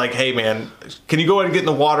and he's like, hey, man, can you go ahead and get in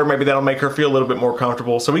the water? Maybe that'll make her feel a little bit more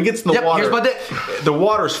comfortable. So he gets in the water. Here's my dick. The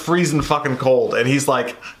water's freezing fucking cold. And he's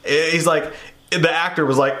like, the actor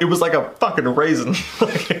was like, it was like a fucking raisin.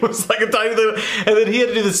 It was like a tiny thing. And then he had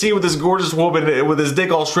to do the scene with this gorgeous woman with his dick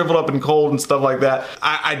all shriveled up and cold and stuff like that.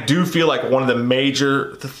 I do feel like one of the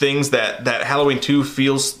major things that Halloween 2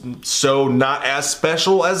 feels so not as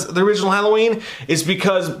special as the original Halloween is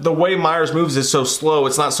because the way Myers moves is so slow.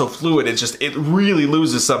 It's not so fluid. It really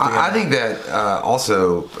loses something. I think that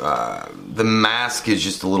also the mask is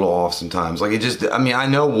just a little off sometimes. Like I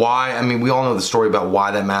know why. I mean, we all know the story about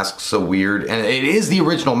why that mask's so weird. And it is the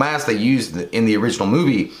original mask they used in the original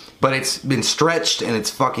movie, but it's been stretched and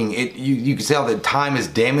it's fucking. You can tell that time has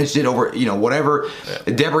damaged it over. Whatever.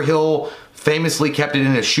 Yeah. Deborah Hill famously kept it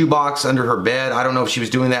in a shoebox under her bed. I don't know if she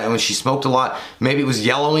was doing that when she smoked a lot. Maybe it was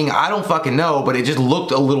yellowing. I don't fucking know, but it just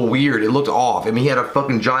looked a little weird. It looked off. I mean, he had a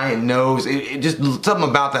fucking giant nose. It just something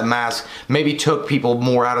about that mask maybe took people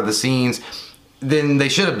more out of the scenes than they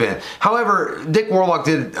should have been. However, Dick Warlock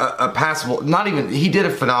did a passable, he did a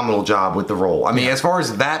phenomenal job with the role. I mean, as far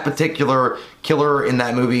as that particular killer in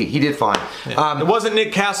that movie, he did fine. Yeah. It wasn't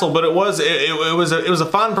Nick Castle, but it was a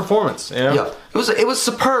fun performance. Yeah, it was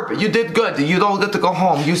superb. You did good. You don't get to go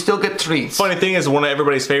home. You still get treats. Funny thing is, one of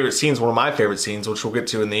everybody's favorite scenes, one of my favorite scenes, which we'll get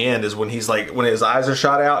to in the end, is when he's like, when his eyes are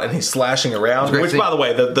shot out and he's slashing around. Which, by the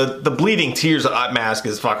way, the bleeding tears mask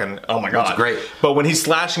is fucking, oh my god, that's great. But when he's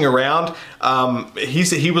slashing around,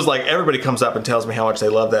 he was like, everybody comes up and tells me how much they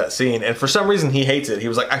love that scene, and for some reason he hates it. He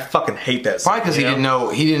was like, I fucking hate that scene. Probably because he didn't know.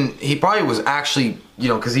 He probably was actually,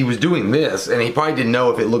 because he was doing this, and he probably didn't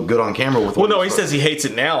know if it looked good on camera. With he says he hates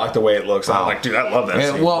it now, like the way it looks. I'm like, dude, I love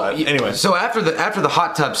that scene. Well, anyway, so after the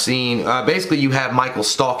hot tub scene, basically you have Michael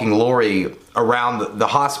stalking Laurie around the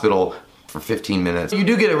hospital for 15 minutes. You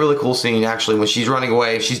do get a really cool scene actually when she's running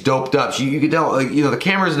away. She's doped up. You can tell, the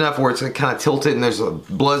camera's enough where it's kind of tilted, and there's a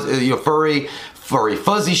blood, furry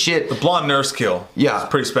fuzzy shit. The blonde nurse kill. Yeah. It's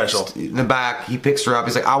pretty special. In the back, he picks her up.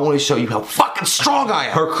 He's like, I want to show you how fucking strong I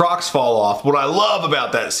am. Her Crocs fall off. What I love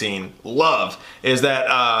about that scene, is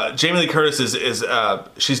that Jamie Lee Curtis is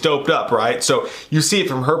she's doped up, right? So you see it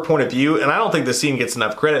from her point of view, and I don't think the scene gets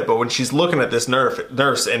enough credit, but when she's looking at this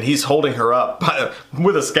nurse and he's holding her up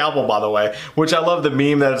with a scalpel, by the way, which I love the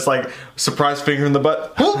meme that it's like, surprise finger in the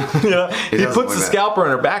butt. He puts the scalpel in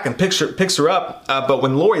her back and picks her up, but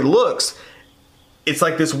when Laurie looks, it's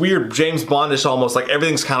like this weird James Bondish almost, like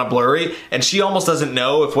everything's kind of blurry, and she almost doesn't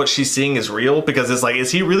know if what she's seeing is real, because it's like,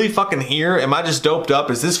 is he really fucking here? Am I just doped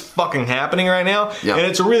up? Is this fucking happening right now? Yeah. And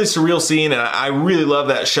it's a really surreal scene, and I really love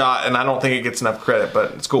that shot, and I don't think it gets enough credit,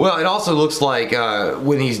 but it's cool. Well, it also looks like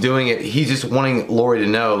when he's doing it, he's just wanting Laurie to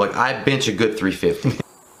know, like, I bench a good 350.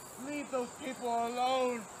 Leave those people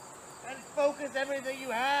alone and focus everything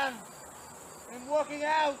you have in walking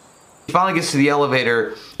out. He finally gets to the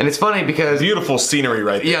elevator, and it's funny because beautiful scenery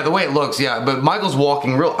right there. Yeah, the way it looks, yeah. But Michael's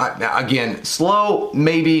walking real, again, slow,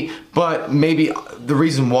 maybe, but maybe the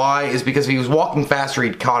reason why is because if he was walking faster,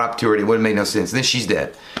 he'd caught up to her, and it would have made no sense. Then she's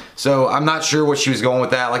dead. So I'm not sure what she was going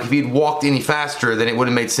with that. Like, if he'd walked any faster, then it would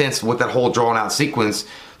have made sense with that whole drawn out sequence,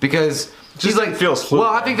 because she's like, feels fluid.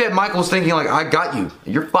 Well, I think that Michael's thinking like, I got you.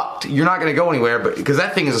 You're fucked. You're not going to go anywhere. But because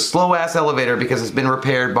that thing is a slow ass elevator, because it's been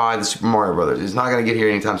repaired by the Super Mario Brothers. It's not going to get here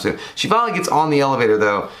anytime soon. She finally gets on the elevator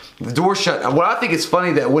though. The door shut. What I think is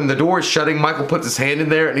funny that when the door is shutting, Michael puts his hand in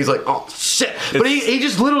there and he's like, oh shit. But he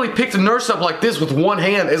just literally picked a nurse up like this with one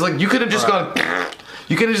hand. It's like, you could have just gone.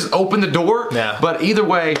 You could have just opened the door, yeah. But either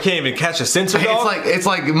way, can't even catch a sensor dog. It's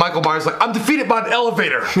like Michael Myers like, I'm defeated by an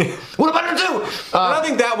elevator. What am I gonna do? And I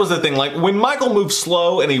think that was the thing. Like when Michael moved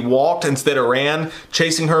slow and he walked instead of ran,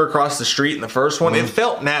 chasing her across the street in the first one, it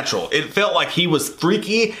felt natural. It felt like he was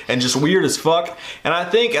freaky and just weird as fuck. And I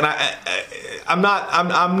think, and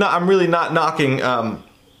I'm really not knocking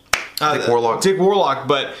Dick Warlock,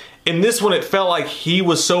 but in this one, it felt like he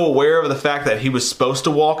was so aware of the fact that he was supposed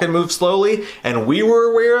to walk and move slowly, and we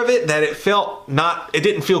were aware of it, that it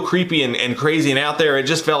didn't feel creepy and crazy and out there. It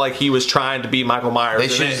just felt like he was trying to be Michael Myers. They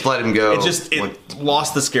should just let him go. It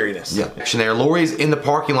lost the scariness. Yeah. Action there. Laurie's in the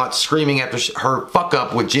parking lot screaming after her fuck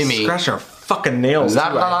up with Jimmy. Scratching her fucking nails. La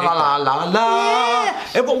la la la la.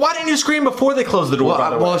 Yeah. But why didn't you scream before they closed the door?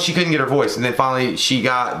 Well, she couldn't get her voice, and then finally she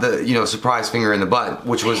got the surprise finger in the butt,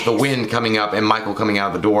 which was the wind coming up and Michael coming out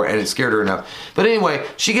of the door, and it scared her enough. But anyway,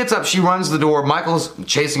 she gets up, she runs the door. Michael's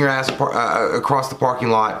chasing her ass across the parking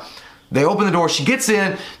lot. They open the door. She gets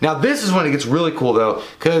in. Now, this is when it gets really cool, though,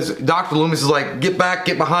 because Dr. Loomis is like, get back,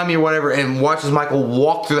 get behind me, or whatever, and watches Michael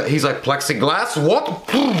walk through that. He's like, plexiglass? What?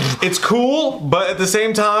 It's cool, but at the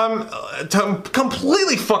same time,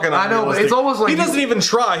 completely fucking I know, unrealistic. it's almost like he doesn't even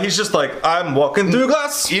try. He's just like, I'm walking through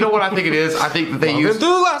glass. You know what I think it is? I think that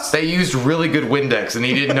they used really good Windex, and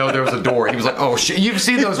he didn't know there was a door. He was like, oh shit. You've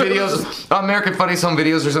seen those videos, American Funny Some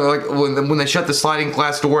videos or something, like when they shut the sliding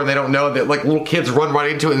glass door and they don't know that, like, little kids run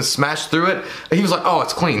right into it and smash through it. He was like, oh,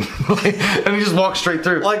 it's clean. And he just walked straight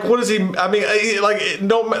through. Like, what is he? I mean, like,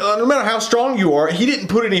 no matter how strong you are, he didn't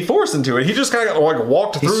put any force into it. He just kind of like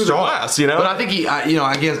walked through the glass, you know. But I think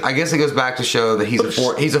I guess it goes back to show that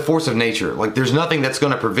he's a force of nature. Like, there's nothing that's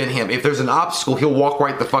going to prevent him. If there's an obstacle, he'll walk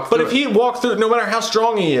right the fuck through. But if he walked through, no matter how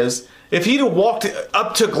strong he is, if he'd have walked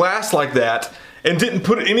up to glass like that and didn't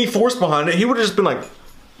put any force behind it, he would have just been like,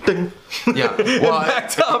 ding. Yeah, well, and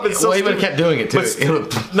backed up. It's so he would have kept doing it too.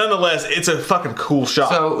 But nonetheless, it's a fucking cool shot.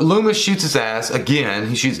 So Loomis shoots his ass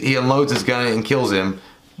again. He unloads his gun and kills him.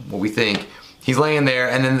 What we think. He's laying there,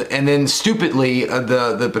 and then stupidly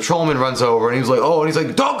the patrolman runs over, and he's like, oh, and he's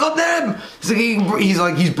like, don't go them.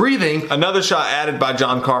 He's breathing. Another shot added by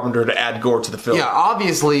John Carpenter to add gore to the film. Yeah,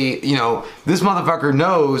 obviously, this motherfucker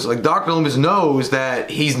knows, like, Dr. Loomis knows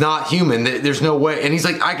that he's not human. That there's no way, and he's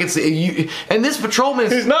like, I can see you. And this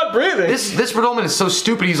patrolman, he's not breathing. This patrolman is so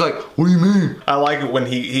stupid. He's like, what do you mean? I like it when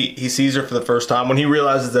he sees her for the first time, when he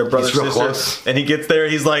realizes they're brother and sister, and he gets there.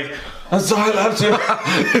 He's like, I'm sorry, I love you.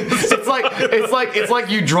 it's like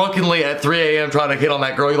you drunkenly at 3 a.m. trying to hit on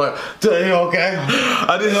that girl. You're like, you okay?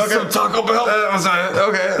 I did some Taco Bell. I'm sorry.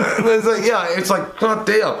 Okay. It's like, yeah. It's like, god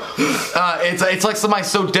damn. It's like somebody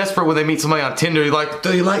so desperate when they meet somebody on Tinder. You're like,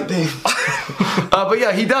 do you like me? But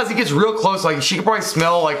yeah, he does. He gets real close. Like, she could probably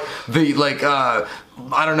smell like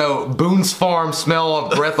I don't know, Boone's Farm smell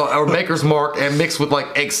of breath or Maker's Mark, and mixed with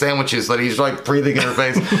like egg sandwiches that he's like breathing in her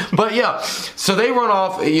face. But yeah, so they run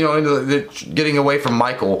off, into getting away from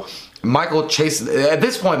Michael. Michael chases. At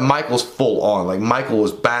this point, Michael's full on. Like, Michael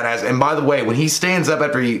was badass. And by the way, when he stands up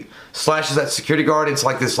after he slashes that security guard, it's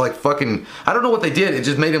like this, like, fucking. I don't know what they did. It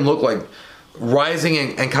just made him look like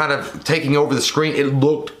rising and kind of taking over the screen. It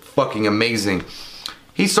looked fucking amazing.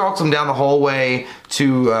 He stalks him down the hallway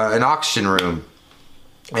to an oxygen room.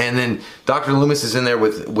 And then Dr. Loomis is in there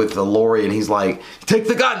with Lori, and he's like, take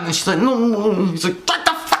the gun. And she's like, no. He's like, take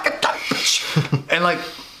the fucking gun, bitch. And like,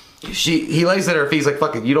 he lays at her feet. He's like,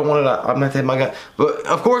 fuck it, you don't want it, I'm not taking my gun. But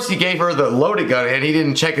of course he gave her the loaded gun, and he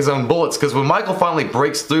didn't check his own bullets, because when Michael finally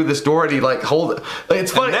breaks through this door and he like hold it,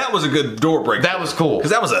 it's funny. And that was a good door break. That was cool.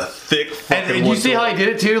 Because that was a thick fucking and you see how he did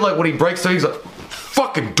it too? Like, when he breaks through, he's like,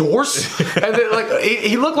 fucking doors. And then like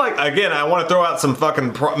he looked like, again, I want to throw out some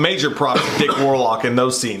fucking major props to Dick Warlock in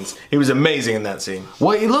those scenes. He was amazing in that scene.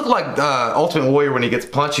 Well, he looked like Ultimate Warrior when he gets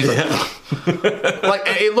punched. He's like, like,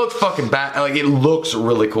 it looked fucking bad. Like, it looks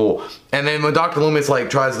really cool. And then when Dr. Loomis like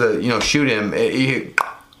tries to shoot him,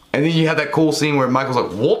 and then you have that cool scene where Michael's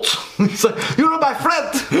like, what? He's like, you're not my friend.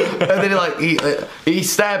 And then he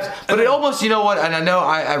stabs. But it almost, you know what? And I know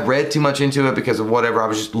I read too much into it because of whatever. I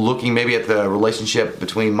was just looking maybe at the relationship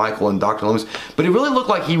between Michael and Dr. Loomis. But it really looked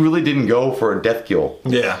like he really didn't go for a death kill.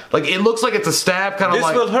 Yeah. Like, it looks like it's a stab, kind of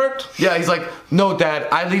like. This will hurt. Yeah, he's like, no, Dad,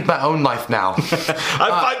 I lead my own life now.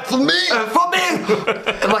 I fight for me. For me.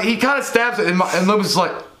 And like, he kind of stabs it, and Loomis is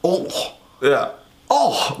like, oh. Yeah.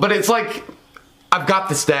 Oh. But it's like, I've got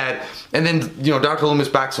this, Dad. And then, Dr. Loomis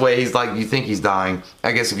backs away. He's like, you think he's dying.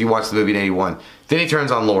 I guess if you watch the movie in 81. Then he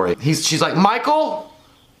turns on Lori. She's like, Michael?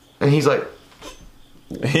 And he's like...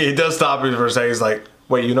 He does stop me for a second. He's like,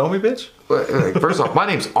 wait, you know me, bitch? First off, my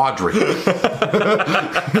name's Audrey.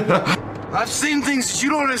 I've seen things that you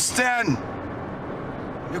don't understand.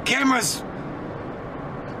 Your camera's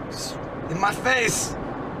in my face.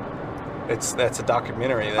 That's a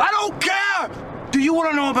documentary. I don't care! Do you want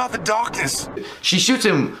to know about the darkness? She shoots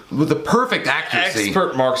him with the perfect accuracy.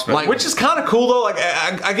 Expert marksman. Like, which is kind of cool, though. Like,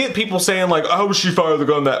 I get people saying, like, oh, she fired the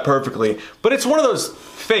gun that perfectly. But it's one of those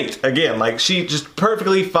fate, again. Like, she just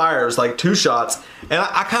perfectly fires, like, 2 shots. And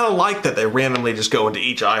I kind of like that they randomly just go into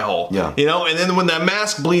each eye hole. Yeah. And then when that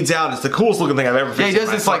mask bleeds out, it's the coolest looking thing I've ever seen. Yeah, he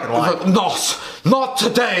does this like, not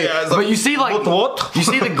today. Yeah, but you see, like, what? You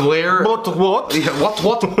see the glare. What? Yeah,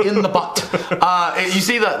 what in the butt? You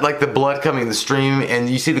see that, like, the blood coming in the stream, and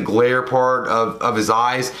you see the glare part of his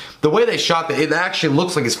eyes. The way they shot that, it actually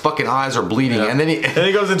looks like his fucking eyes are bleeding. Yeah. And then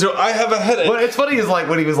he goes into, I have a headache. But it's funny is like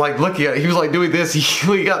when he was like looking at it, he was like doing this.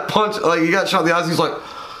 He got punched, like he got shot in the eyes. He's like,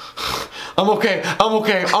 I'm okay.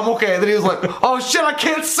 And then he was like, oh shit, I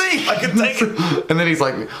can't see. I can take it. And then he's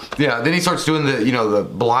like, yeah. Then he starts doing the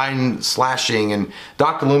blind slashing, and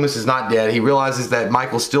Dr. Loomis is not dead. He realizes that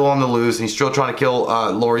Michael's still on the loose, and he's still trying to kill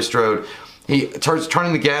Laurie Strode. He starts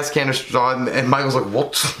turning the gas canisters on, and Michael's like,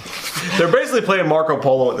 what? They're basically playing Marco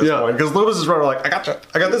Polo at this point, because Loomis is running like, I got you,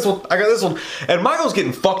 I got this one, and Michael's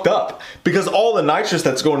getting fucked up because all the nitrous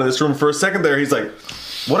that's going in this room. For a second there, he's like,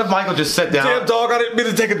 what if Michael just sat down? Damn dog, I didn't mean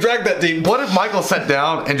to take a drag that deep. What if Michael sat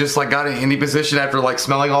down and just like got in any position after like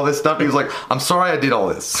smelling all this stuff? He was like, I'm sorry I did all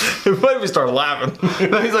this. What if he started laughing?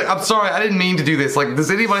 No, he's like, I'm sorry, I didn't mean to do this. Like,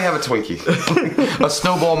 does anybody have a Twinkie? A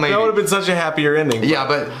snowball maybe. That would have been such a happier ending. Yeah,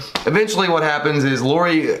 but eventually what happens is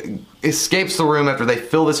Laurie escapes the room after they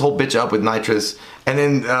fill this whole bitch up with nitrous. And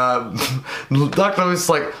then Dr. Loomis is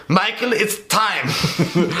like, Michael, it's time.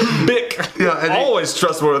 Bic. Yeah, always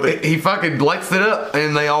trustworthy. He fucking lights it up,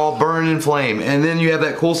 and they all burn in flame. And then you have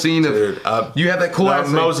that cool scene of... you have that cool... The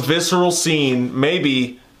most visceral scene,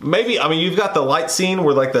 maybe, I mean, you've got the light scene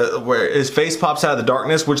where his face pops out of the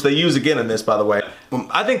darkness, which they use again in this, by the way.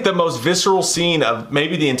 I think the most visceral scene of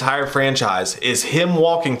maybe the entire franchise is him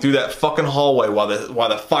walking through that fucking hallway while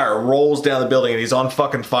the fire rolls down the building and he's on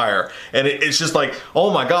fucking fire. And it's just like, oh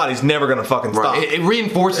my god, he's never gonna fucking stop. Right. It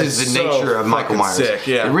reinforces the nature of Michael Myers. Sick,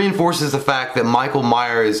 yeah. It reinforces the fact that Michael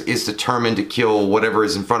Myers is determined to kill whatever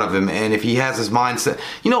is in front of him, and if he has his mindset,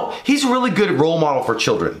 he's a really good role model for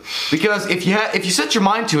children, because if you set your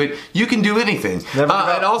mind to it, you can do anything.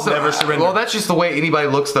 Never surrender. Well, that's just the way anybody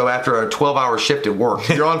looks though after a 12-hour shift at work.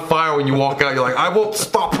 You're on fire when you walk out. You're like, I won't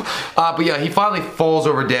stop. But yeah, he finally falls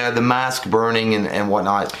over dead. The mask burning and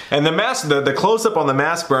whatnot. And the mask, the close-up on the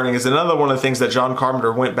mask burning is another one of the things that John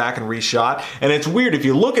Carpenter went back and reshot. And it's weird if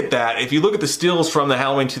you look at that. If you look at the stills from the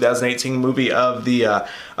Halloween 2018 movie of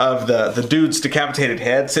the dude's decapitated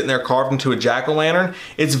head sitting there carved into a jack-o'-lantern,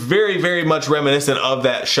 it's very, very much reminiscent of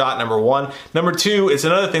that shot. Number one. Number two, it's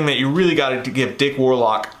another thing that you really got to give Dick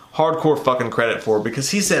Warlock hardcore fucking credit for,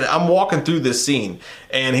 because he said, I'm walking through this scene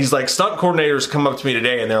and he's like, stunt coordinators come up to me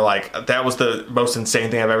today and they're like, that was the most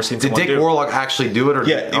insane thing I've ever seen someone do. Did Dick Warlock actually do it? Or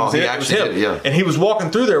yeah, he actually did it, yeah. And he was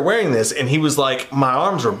walking through there wearing this and he was like, my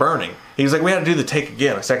arms were burning. He was like, we had to do the take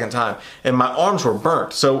again a second time, and my arms were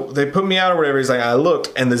burnt. So they put me out or whatever. He's like, I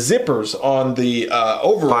looked, and the zippers on the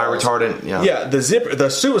overalls, fire retardant. Yeah, the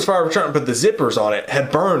suit was fire retardant, but the zippers on it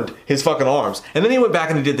had burned his fucking arms. And then he went back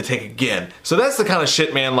and he did the take again. So that's the kind of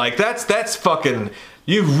shit, man. Like that's fucking.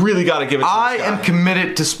 You've really got to give it to I am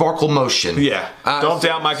committed to sparkle motion. Yeah. Don't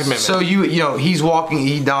doubt my commitment. So he's walking,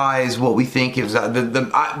 he dies, what we think is by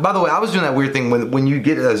the way, I was doing that weird thing when you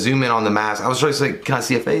get a zoom in on the mask. I was trying to say, can I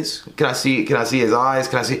see a face? Can I see his eyes?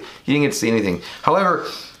 Can I see? You didn't get to see anything. However,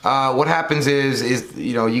 what happens is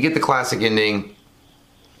you get the classic ending.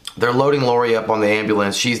 They're loading Laurie up on the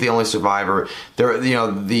ambulance. She's the only survivor.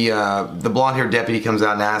 The blonde-haired deputy comes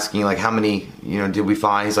out and asking, like, how many, did we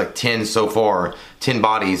find? He's like, 10 so far, 10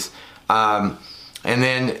 bodies. And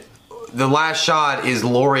then the last shot is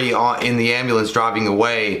Laurie in the ambulance driving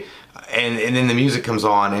away, and then the music comes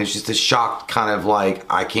on, and it's just a shocked kind of like,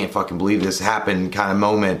 I can't fucking believe this happened kind of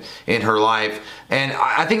moment in her life. And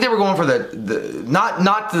I think they were going for the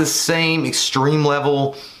not to the same extreme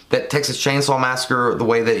level that Texas Chainsaw Massacre, the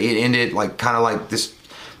way that it ended, like kind of like this,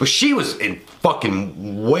 but she was in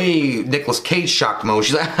fucking way Nicolas Cage shocked mode.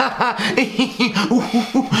 She's like,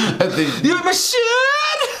 you're my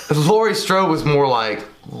shit. Laurie Strode was more like,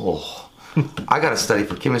 oh, I gotta study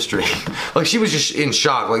for chemistry. Like she was just in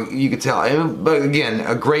shock, like you could tell. But again,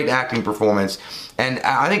 a great acting performance. And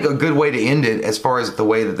I think a good way to end it as far as the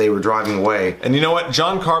way that they were driving away. And you know what?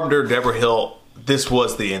 John Carpenter, Deborah Hill, this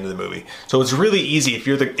was the end of the movie. So it's really easy if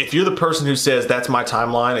you're the person who says that's my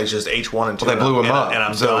timeline, it's just H1 and 2. Well, they blew him up and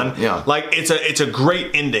I'm done. Yeah. Like it's a great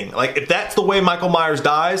ending. Like if that's the way Michael Myers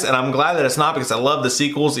dies, and I'm glad that it's not, because I love the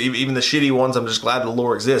sequels, even the shitty ones. I'm just glad the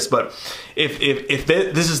lore exists. But if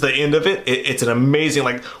this is the end of it, it's an amazing,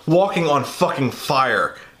 like walking on fucking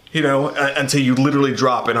fire, until you literally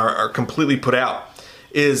drop and are completely put out.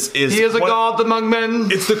 He is a god among men.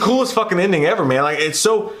 It's the coolest fucking ending ever, man. Like it's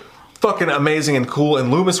so fucking amazing and cool, and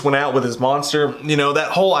Loomis went out with his monster. That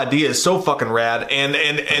whole idea is so fucking rad, and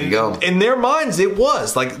in their minds it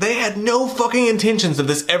was like they had no fucking intentions of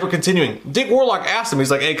this ever continuing. Dick Warlock asked him, he's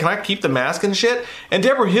like, hey, can I keep the mask and shit? And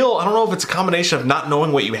Deborah Hill, I don't know if it's a combination of not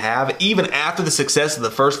knowing what you have even after the success of the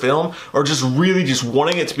first film, or just really just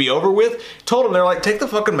wanting it to be over with, told him, they're like, take the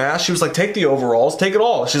fucking mask. She was like, take the overalls, take it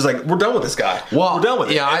all. She's like, we're done with this guy. Well, we're done with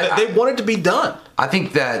it. Yeah, they wanted to be done. I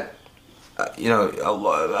think that a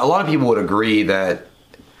lot of people would agree that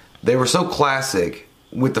they were so classic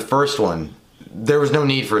with the first one there was no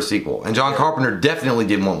need for a sequel. And John Carpenter definitely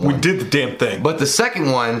didn't want one. We did the damn thing. But the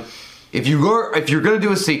second one, if you're going to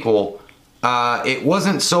do a sequel, it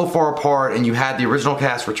wasn't so far apart and you had the original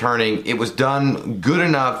cast returning. It was done good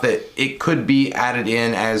enough that it could be added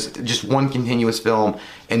in as just one continuous film,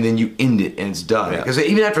 and then you end it and it's done. Because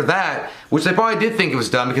even after that, which they probably did think it was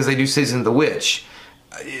done because they do Season of the Witch,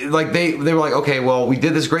 like they were like, okay, well, we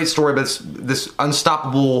did this great story, but this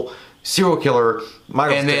unstoppable serial killer,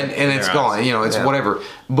 and it's gone. You know, it's whatever.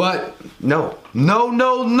 But no,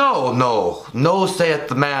 saith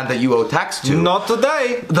the man that you owe tax to. Not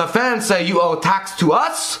today. The fans say you owe tax to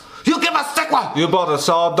us. You give us sequel. You bought a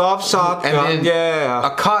sawed-off shotgun. And then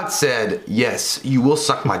Akkad said, yes, you will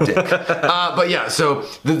suck my dick. But yeah, so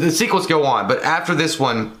the sequels go on. But after this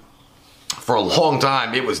one, for a long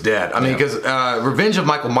time, it was dead. I mean, because Revenge of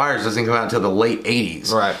Michael Myers doesn't come out until the late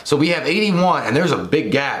 80s. Right. So we have 81, and there's a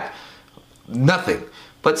big gap. Nothing.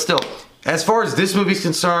 But still, as far as this movie's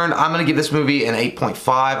concerned, I'm going to give this movie an 8.5.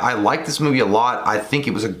 I like this movie a lot. I think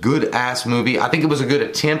it was a good-ass movie. I think it was a good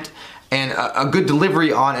attempt and a good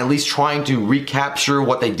delivery on at least trying to recapture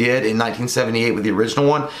what they did in 1978 with the original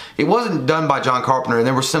one. It wasn't done by John Carpenter, and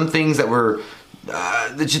there were some things that were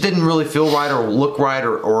that just didn't really feel right or look right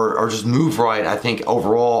or just move right, I think,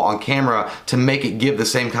 overall on camera to make it give the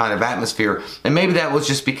same kind of atmosphere. And maybe that was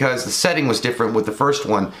just because the setting was different with the first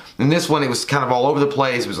one. In this one, it was kind of all over the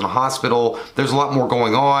place. It was in a hospital. There's a lot more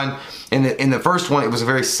going on. In the first one, it was a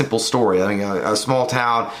very simple story. I mean, a small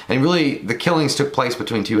town, and really the killings took place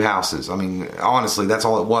between two houses. I mean, honestly, that's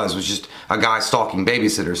all it was just a guy stalking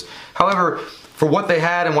babysitters. However, for what they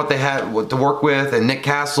had and what they had to work with, and Nick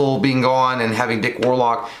Castle being gone and having Dick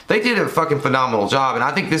Warlock, they did a fucking phenomenal job. And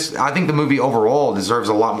I think the movie overall deserves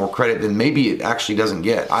a lot more credit than maybe it actually doesn't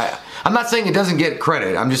get. I'm not saying it doesn't get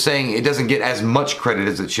credit. I'm just saying it doesn't get as much credit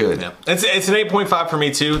as it should. Yeah. It's an 8.5 for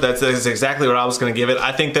me too. That's exactly what I was going to give it.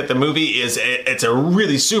 I think that the movie it's a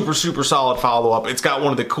really super solid follow up. It's got one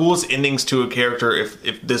of the coolest endings to a character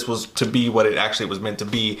if this was to be what it actually was meant to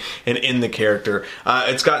be and in the character.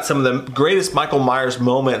 It's got some of the greatest Michael Myers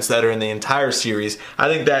moments that are in the entire series. I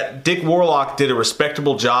think that Dick Warlock did a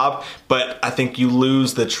respectable job, but I think you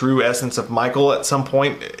lose the true essence of Michael at some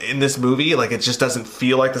point in this movie. Like, it just doesn't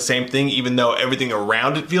feel like the same thing, even though everything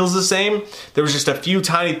around it feels the same. There was just a few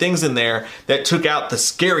tiny things in there that took out the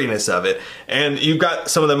scariness of it. And you've got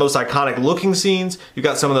some of the most iconic looking scenes. You've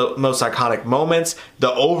got some of the most iconic moments.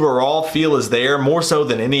 The overall feel is there more so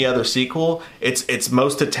than any other sequel. It's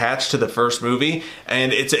most attached to the first movie,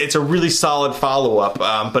 and it's a really solid follow-up.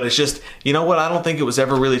 But it's just, you know what? I don't think it was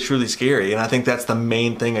ever really truly scary, and I think that's the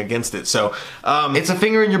main thing against it. So it's a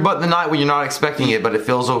finger in your butt in the night when you're not expecting it, but it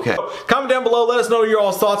feels okay. Comment down below. Let us know your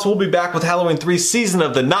all's thoughts. We'll be back with Halloween 3 Season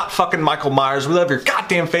of the Not Fucking Michael Myers. We love your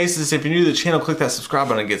goddamn faces. If you're new to the channel, click that subscribe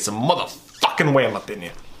button and get some motherfucking wham up in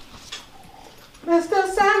you. Mr.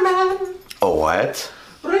 Sandman. Oh, what?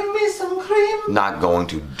 Bring me some cream. Not going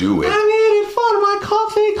to do it. I need it for my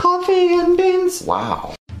coffee and beans.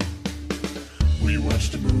 Wow. We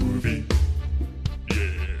watched a movie.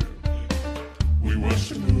 Yeah. We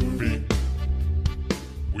watched a movie.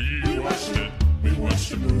 We watched it. We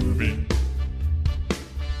watched a movie.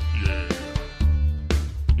 Yeah.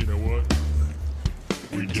 You know what?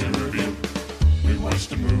 We did a review. We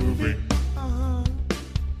watched a movie.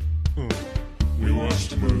 We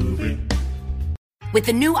watched a movie. With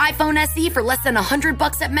the new iPhone SE for less than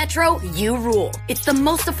 $100 at Metro, you rule. It's the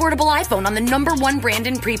most affordable iPhone on the #1 brand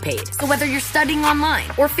in prepaid. So whether you're studying online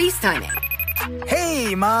or FaceTiming.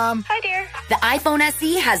 Hey, Mom. Hi, dear. The iPhone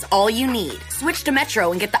SE has all you need. Switch to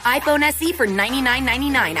Metro and get the iPhone SE for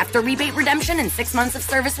 $99.99 after rebate redemption and 6 months of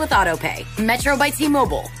service with AutoPay. Metro by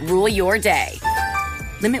T-Mobile. Rule your day.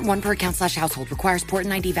 Limit 1 per account/household. Requires port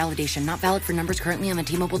and ID validation. Not valid for numbers currently on the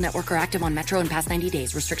T-Mobile network or active on Metro in past 90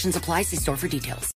 days. Restrictions apply. See store for details.